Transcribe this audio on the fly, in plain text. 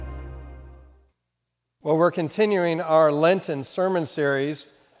Well, we're continuing our Lenten sermon series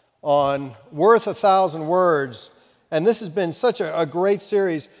on Worth a Thousand Words, and this has been such a great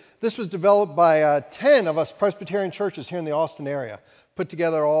series. This was developed by 10 of us Presbyterian churches here in the Austin area. Put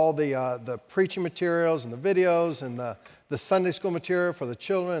together all the preaching materials and the videos and the Sunday school material for the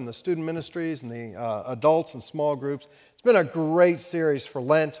children and the student ministries and the adults and small groups. It's been a great series for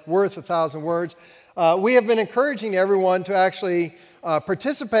Lent, Worth a Thousand Words. We have been encouraging everyone to actually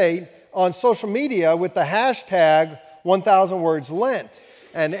participate on social media with the hashtag 1000 Words Lent,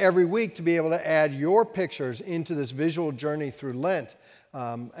 and every week to be able to add your pictures into this visual journey through Lent.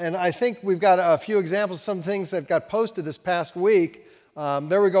 And I think we've got a few examples of some things that got posted this past week.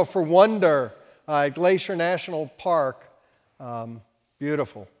 There we go, for Wonder, Glacier National Park.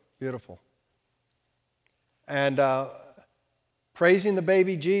 Beautiful, beautiful. And praising the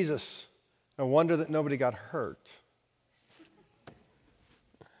baby Jesus. No wonder that nobody got hurt.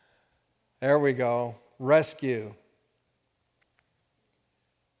 There we go. Rescue.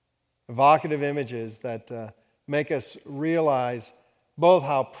 Evocative images that make us realize both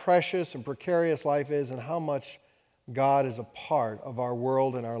how precious and precarious life is and how much God is a part of our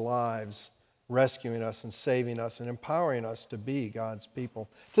world and our lives, rescuing us and saving us and empowering us to be God's people.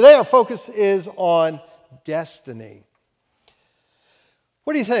 Today our focus is on destiny.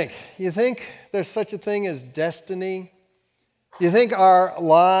 What do you think? You think there's such a thing as destiny? Do you think our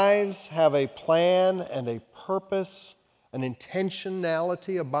lives have a plan and a purpose, an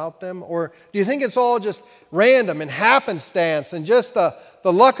intentionality about them? Or do you think it's all just random and happenstance and just the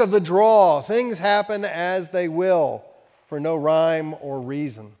luck of the draw? Things happen as they will for no rhyme or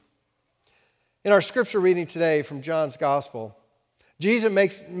reason. In our scripture reading today from John's Gospel, Jesus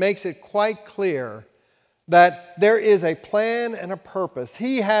makes it quite clear that there is a plan and a purpose.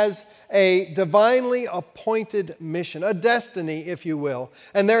 He has a divinely appointed mission, a destiny, if you will,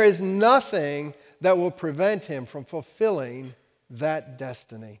 and there is nothing that will prevent him from fulfilling that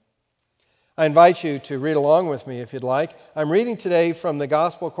destiny. I invite you to read along with me if you'd like. I'm reading today from the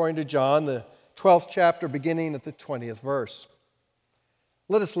Gospel according to John, the 12th chapter, beginning at the 20th verse.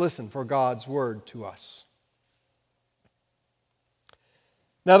 Let us listen for God's word to us.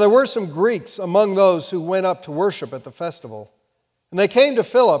 Now there were some Greeks among those who went up to worship at the festival, and they came to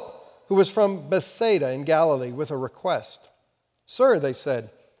Philip, who was from Bethsaida in Galilee, with a request. "Sir," they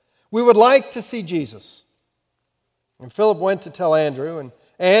said, "we would like to see Jesus." And Philip went to tell Andrew, and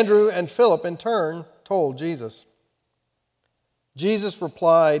Andrew and Philip in turn told Jesus. Jesus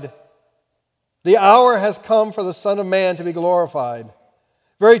replied, "The hour has come for the Son of Man to be glorified.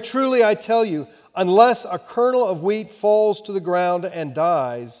 Very truly I tell you, unless a kernel of wheat falls to the ground and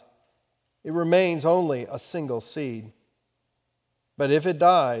dies, it remains only a single seed. But if it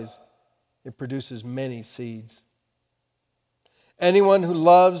dies, it produces many seeds. Anyone who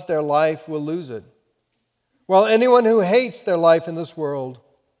loves their life will lose it, while anyone who hates their life in this world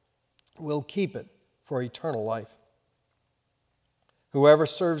will keep it for eternal life. Whoever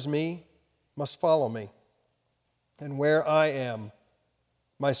serves me must follow me, and where I am,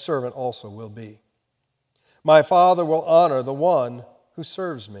 my servant also will be. My Father will honor the one who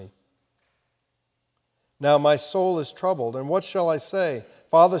serves me. Now my soul is troubled, and what shall I say?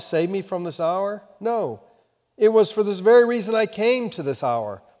 Father, save me from this hour? No, it was for this very reason I came to this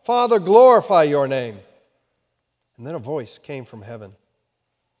hour. Father, glorify your name." And then a voice came from heaven.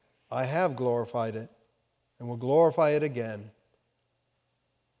 "I have glorified it, and will glorify it again."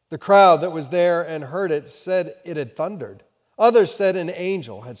 The crowd that was there and heard it said it had thundered. Others said an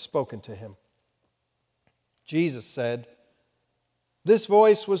angel had spoken to him. Jesus said, "This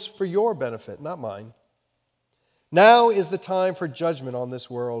voice was for your benefit, not mine. Now is the time for judgment on this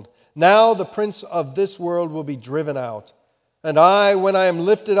world. Now the prince of this world will be driven out. And I, when I am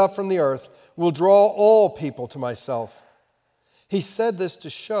lifted up from the earth, will draw all people to myself." He said this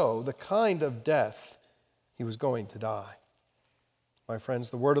to show the kind of death he was going to die. My friends,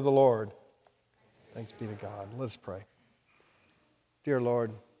 the word of the Lord. Thanks be to God. Let's pray. Dear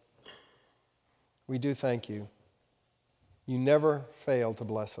Lord, we do thank you. You never fail to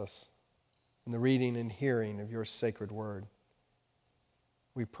bless us in the reading and hearing of your sacred word.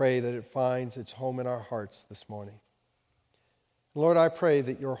 We pray that it finds its home in our hearts this morning. Lord, I pray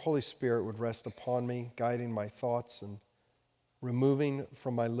that your Holy Spirit would rest upon me, guiding my thoughts and removing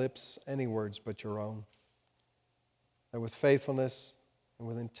from my lips any words but your own. That with faithfulness and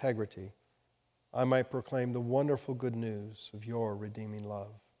with integrity, I might proclaim the wonderful good news of your redeeming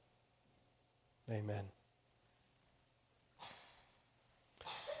love. Amen.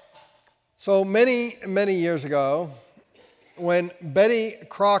 So many, many years ago, when Betty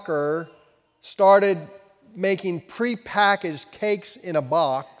Crocker started making prepackaged cakes in a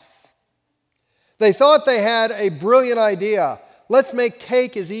box, They thought they had a brilliant idea. Let's make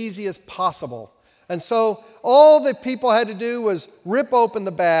cake as easy as possible. And so all the people had to do was rip open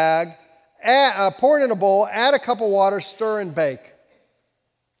the bag, pour it in a bowl, add a cup of water, stir and bake.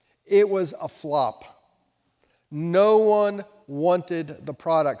 It was a flop. No one wanted the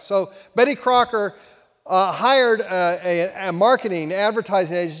product. So Betty Crocker hired a marketing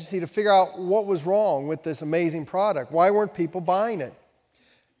advertising agency to figure out what was wrong with this amazing product. Why weren't people buying it?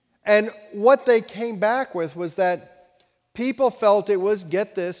 And what they came back with was that people felt it was,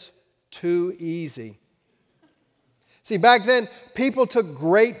 get this, too easy. See, back then, people took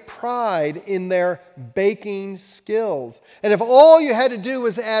great pride in their baking skills. And if all you had to do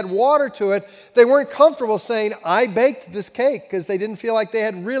was add water to it, they weren't comfortable saying, I baked this cake, because they didn't feel like they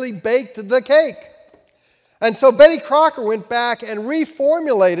had really baked the cake. And so Betty Crocker went back and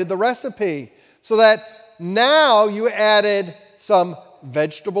reformulated the recipe so that now you added some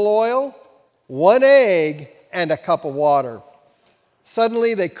vegetable oil, 1 egg, and a cup of water.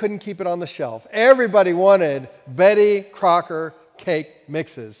 Suddenly, they couldn't keep it on the shelf. Everybody wanted Betty Crocker cake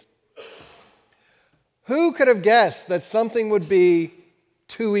mixes. Who could have guessed that something would be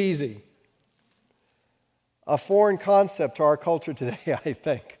too easy? A foreign concept to our culture today, I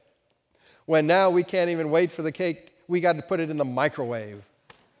think. When now we can't even wait for the cake, we got to put it in the microwave.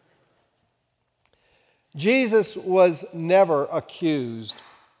 Jesus was never accused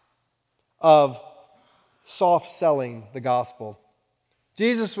of soft-selling the gospel.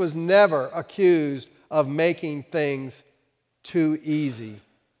 Jesus was never accused of making things too easy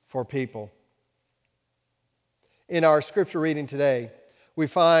for people. In our scripture reading today, we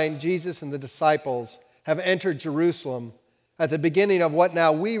find Jesus and the disciples have entered Jerusalem at the beginning of what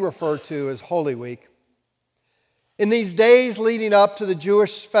now we refer to as Holy Week. In these days leading up to the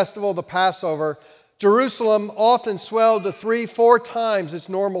Jewish festival of the Passover, Jerusalem often swelled to 3-4 times its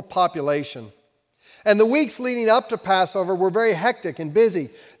normal population. And the weeks leading up to Passover were very hectic and busy.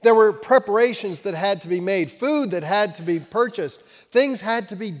 There were preparations that had to be made, food that had to be purchased, things had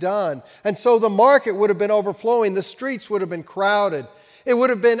to be done. And so the market would have been overflowing, the streets would have been crowded. It would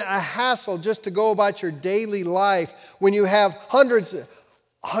have been a hassle just to go about your daily life when you have hundreds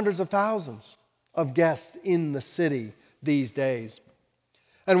of thousands of guests in the city these days.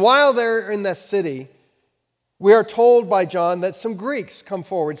 And while they're in that city, we are told by John that some Greeks come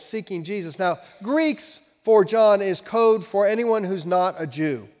forward seeking Jesus. Now, Greeks for John is code for anyone who's not a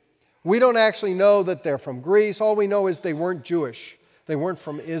Jew. We don't actually know that they're from Greece. All we know is they weren't Jewish. They weren't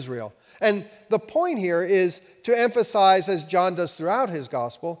from Israel. And the point here is to emphasize, as John does throughout his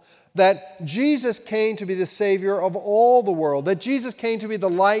gospel, that Jesus came to be the Savior of all the world, that Jesus came to be the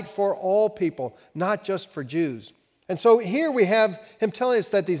light for all people, not just for Jews. And so here we have him telling us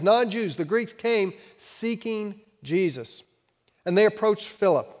that these non-Jews, the Greeks, came seeking Jesus. And they approached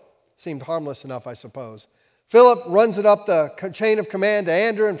Philip. Seemed harmless enough, I suppose. Philip runs it up the chain of command to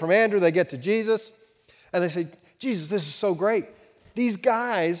Andrew, and from Andrew they get to Jesus. And they say, Jesus, this is so great. These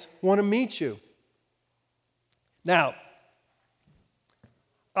guys want to meet you. Now,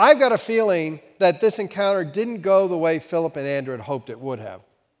 I've got a feeling that this encounter didn't go the way Philip and Andrew had hoped it would have.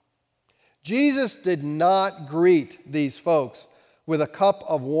 Jesus did not greet these folks with a cup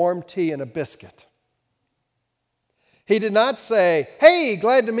of warm tea and a biscuit. He did not say, hey,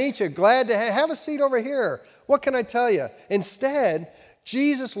 glad to meet you, glad to have a seat over here. What can I tell you? Instead,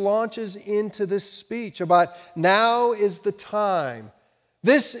 Jesus launches into this speech about now is the time.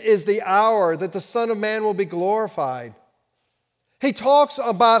 This is the hour that the Son of Man will be glorified. He talks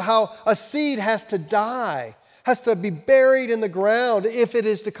about how a seed has to die, has to be buried in the ground if it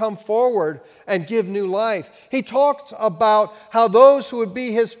is to come forward and give new life. He talks about how those who would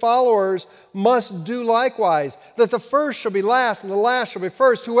be his followers must do likewise, that the first shall be last and the last shall be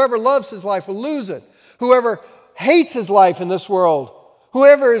first. Whoever loves his life will lose it. Whoever hates his life in this world,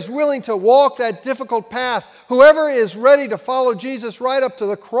 whoever is willing to walk that difficult path, whoever is ready to follow Jesus right up to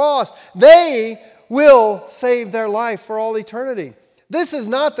the cross, they will save their life for all eternity. This is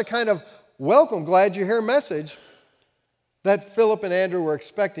not the kind of welcome, glad you're here message that Philip and Andrew were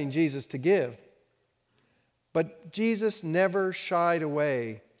expecting Jesus to give. But Jesus never shied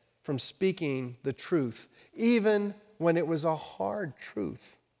away from speaking the truth, even when it was a hard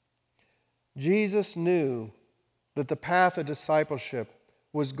truth. Jesus knew that the path of discipleship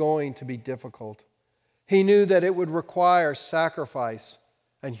was going to be difficult. He knew that it would require sacrifice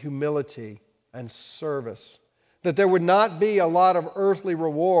and humility and service, that there would not be a lot of earthly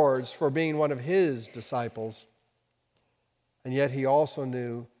rewards for being one of his disciples. And yet he also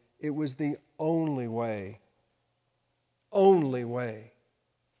knew it was the only way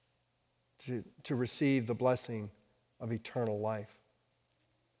to receive the blessing of eternal life.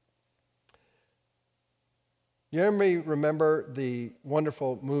 You remember the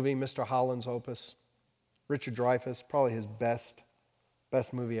wonderful movie, Mr. Holland's Opus? Richard Dreyfuss, probably his best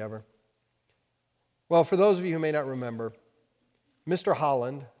movie ever. Well, for those of you who may not remember, Mr.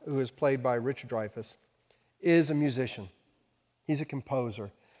 Holland, who is played by Richard Dreyfuss, is a musician. He's a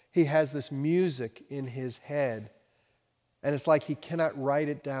composer. He has this music in his head, and it's like he cannot write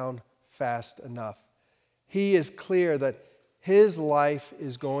it down fast enough. He is clear that his life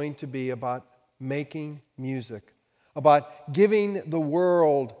is going to be about making music, about giving the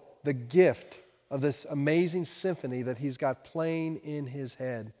world the gift of this amazing symphony that he's got playing in his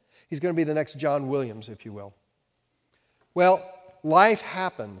head. He's going to be the next John Williams, if you will. Well, life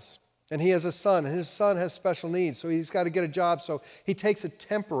happens, and he has a son, and his son has special needs, so he's got to get a job, so he takes a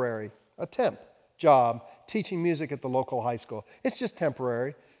temp job teaching music at the local high school. It's just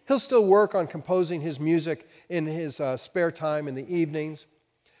temporary. He'll still work on composing his music in his spare time in the evenings.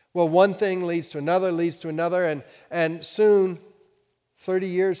 Well, one thing leads to another, and soon 30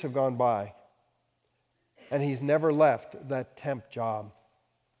 years have gone by, and he's never left that temp job.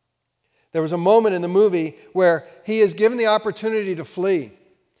 There was a moment in the movie where he is given the opportunity to flee,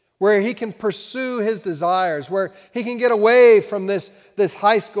 where he can pursue his desires, where he can get away from this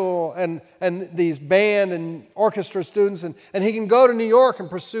high school and these band and orchestra students, and he can go to New York and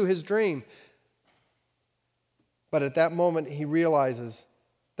pursue his dream. But at that moment, he realizes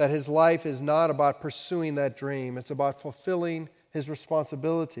that his life is not about pursuing that dream. It's about fulfilling his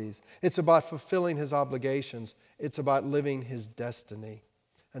responsibilities. It's about fulfilling his obligations. It's about living his destiny.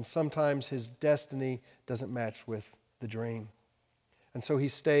 And sometimes his destiny doesn't match with the dream. And so he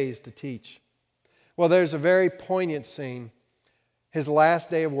stays to teach. Well, there's a very poignant scene. His last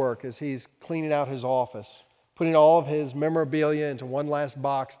day of work as he's cleaning out his office, putting all of his memorabilia into one last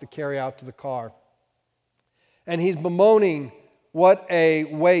box to carry out to the car. And he's bemoaning what a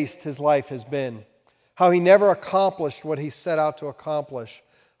waste his life has been, how he never accomplished what he set out to accomplish,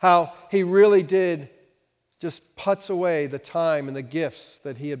 how he really did just puts away the time and the gifts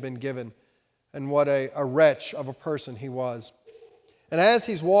that he had been given, and what a wretch of a person he was. And as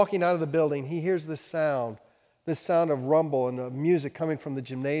he's walking out of the building, he hears this sound of rumble and of music coming from the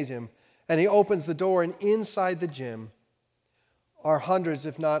gymnasium, and he opens the door, and inside the gym are hundreds,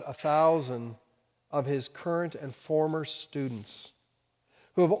 if not 1,000, of his current and former students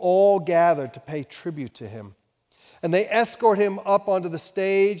who have all gathered to pay tribute to him. And they escort him up onto the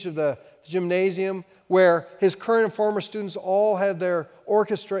stage of the gymnasium where his current and former students all have their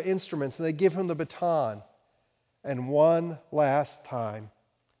orchestra instruments, and they give him the baton. And one last time,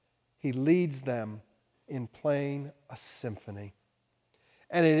 he leads them in playing a symphony.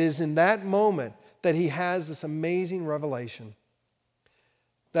 And it is in that moment that he has this amazing revelation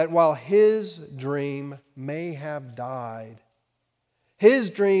that while his dream may have died, his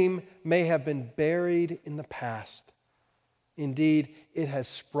dream may have been buried in the past, indeed, it has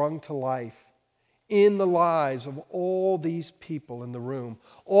sprung to life in the lives of all these people in the room,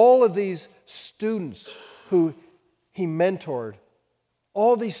 all of these students who he mentored,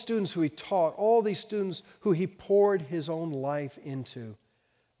 all these students who he taught, all these students who he poured his own life into.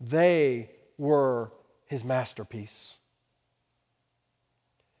 They were his masterpiece.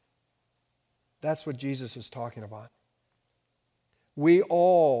 That's what Jesus is talking about. We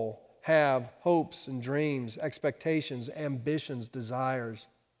all have hopes and dreams, expectations, ambitions, desires.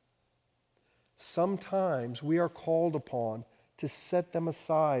 Sometimes we are called upon to set them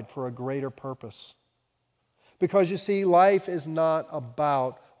aside for a greater purpose. Because you see, life is not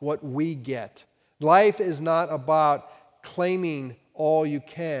about what we get. Life is not about claiming all you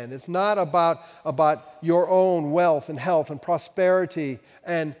can. It's not about your own wealth and health and prosperity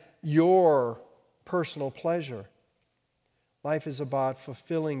and your personal pleasure. Life is about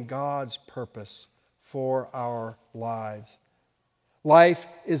fulfilling God's purpose for our lives. Life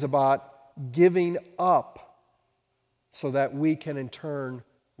is about giving up so that we can in turn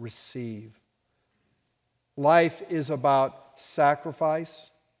receive. Life is about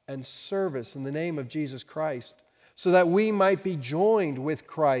sacrifice and service in the name of Jesus Christ so that we might be joined with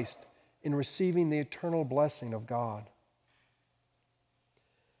Christ in receiving the eternal blessing of God.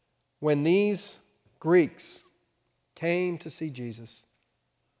 When these Greeks came to see Jesus,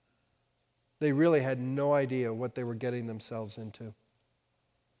 they really had no idea what they were getting themselves into.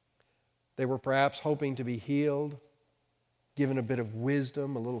 They were perhaps hoping to be healed, given a bit of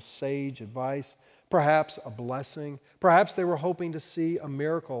wisdom, a little sage advice, perhaps a blessing. Perhaps they were hoping to see a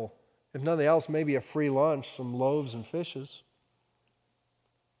miracle. If nothing else, maybe a free lunch, some loaves and fishes.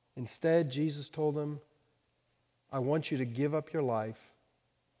 Instead, Jesus told them, I want you to give up your life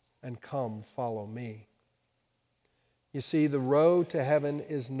and come follow me. You see, the road to heaven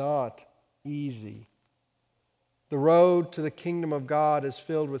is not easy. The road to the kingdom of God is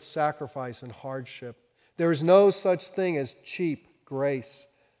filled with sacrifice and hardship. There is no such thing as cheap grace.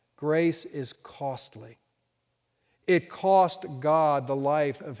 Grace is costly. It cost God the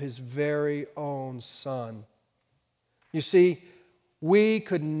life of His very own Son. You see, we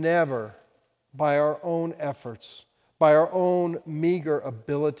could never, by our own efforts, by our own meager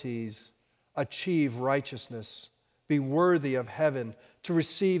abilities, achieve righteousness, be worthy of heaven, to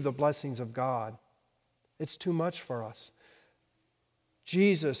receive the blessings of God. It's too much for us.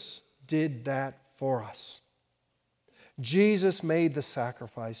 Jesus did that for us. Jesus made the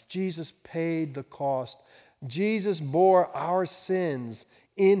sacrifice. Jesus paid the cost. Jesus bore our sins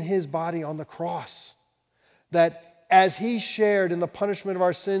in His body on the cross, that as He shared in the punishment of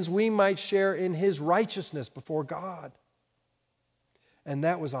our sins, we might share in His righteousness before God. And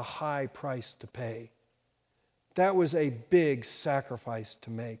that was a high price to pay. That was a big sacrifice to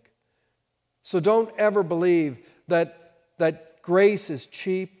make. So don't ever believe that grace is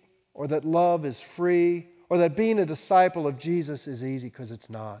cheap, or that love is free, or that being a disciple of Jesus is easy, because it's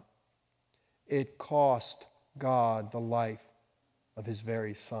not. It cost God the life of His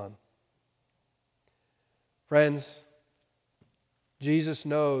very Son. Friends, Jesus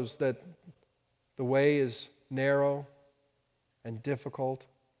knows that the way is narrow and difficult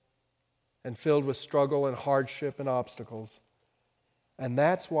and filled with struggle and hardship and obstacles. And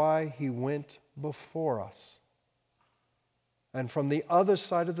that's why He went before us. And from the other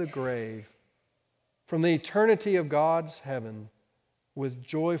side of the grave, from the eternity of God's heaven, with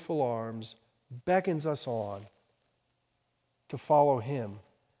joyful arms, beckons us on to follow Him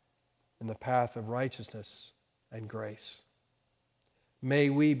in the path of righteousness and grace.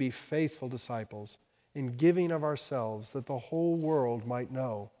 May we be faithful disciples in giving of ourselves, that the whole world might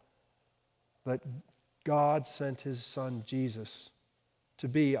know that God sent His Son Jesus to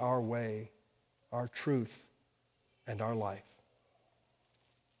be our way, our truth, and our life.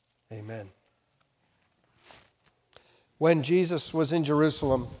 Amen. When Jesus was in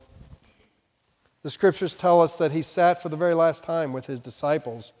Jerusalem, the Scriptures tell us that He sat for the very last time with His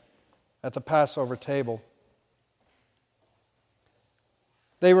disciples at the Passover table.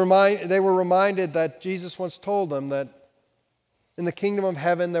 They were reminded that Jesus once told them that in the kingdom of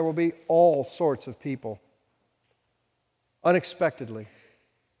heaven there will be all sorts of people. Unexpectedly,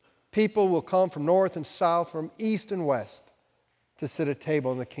 people will come from north and south, from east and west, to sit at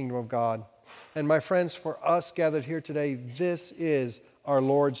table in the kingdom of God. And my friends, for us gathered here today, this is our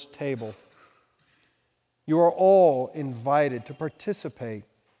Lord's table. You are all invited to participate